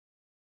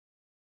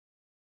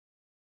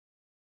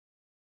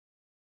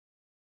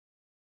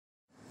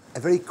A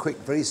very quick,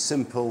 very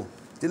simple,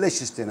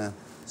 delicious dinner,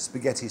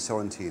 spaghetti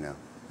sorrentino.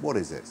 What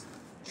is it?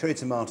 Cherry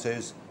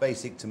tomatoes,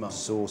 basic tomato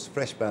sauce,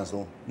 fresh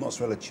basil,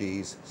 mozzarella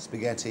cheese,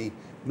 spaghetti,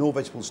 Knorr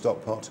vegetable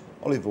stock pot,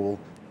 olive oil,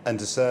 and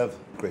to serve,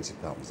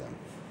 grated parmesan.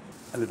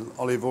 A little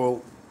olive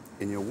oil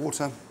in your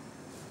water,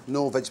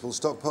 Knorr vegetable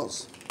stock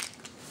pots,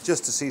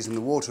 just to season the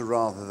water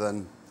rather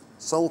than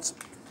salt.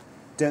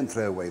 Don't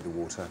throw away the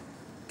water.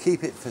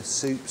 Keep it for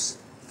soups,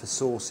 for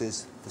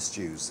sauces, for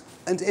stews.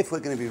 And if we're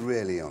going to be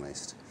really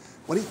honest,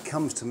 when it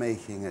comes to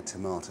making a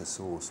tomato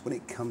sauce, when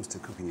it comes to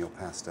cooking your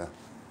pasta,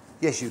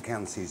 yes, you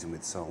can season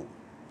with salt,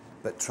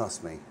 but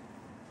trust me,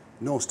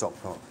 Knorr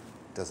stock pot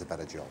does a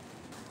better job.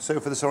 So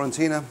for the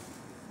sorrentino,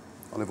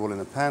 olive oil in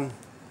a pan,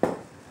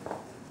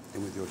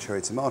 in with your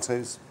cherry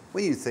tomatoes.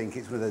 When you think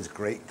it's one of those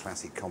great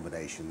classic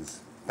combinations,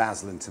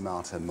 basil and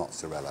tomato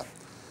mozzarella.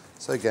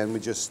 So again,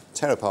 we just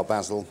tear up our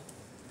basil.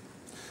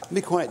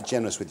 Be quite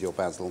generous with your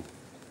basil.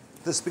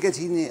 The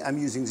spaghetti I'm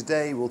using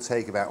today will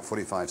take about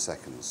 45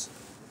 seconds.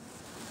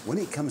 When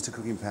it comes to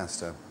cooking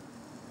pasta,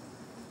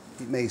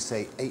 it may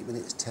say 8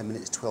 minutes, 10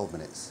 minutes, 12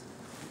 minutes.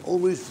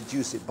 Always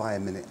reduce it by a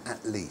minute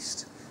at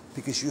least,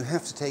 because you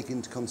have to take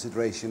into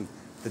consideration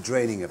the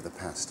draining of the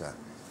pasta,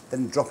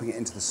 then dropping it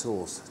into the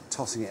sauce,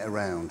 tossing it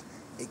around.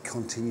 It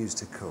continues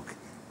to cook.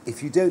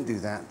 If you don't do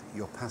that,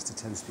 your pasta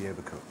tends to be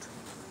overcooked.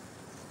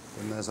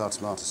 And there's our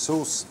tomato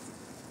sauce.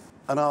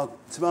 And our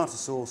tomato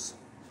sauce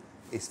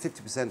is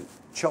 50%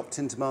 chopped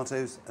in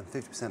tomatoes and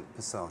 50%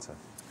 passata.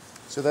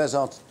 So there's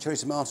our cherry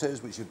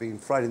tomatoes, which have been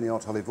fried in the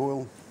hot olive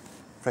oil,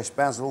 fresh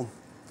basil,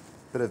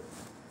 bit of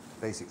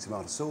basic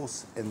tomato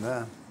sauce in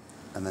there,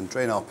 and then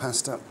drain our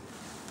pasta.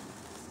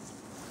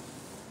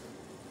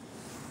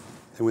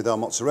 In with our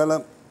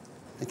mozzarella,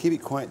 and keep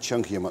it quite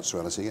chunky, your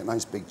mozzarella, so you get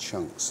nice big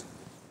chunks.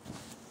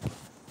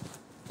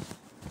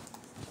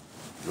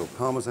 A little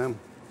parmesan,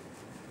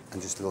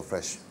 and just a little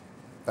fresh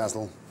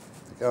basil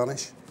to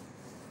garnish.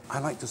 I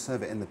like to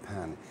serve it in the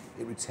pan.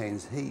 It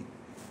retains heat,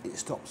 it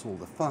stops all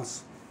the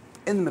fuss,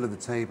 in the middle of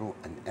the table,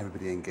 and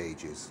everybody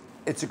engages.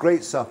 It's a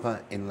great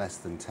supper in less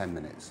than 10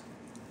 minutes.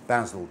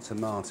 Basil,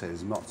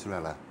 tomatoes,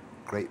 mozzarella,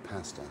 great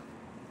pasta.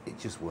 It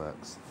just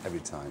works every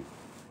time.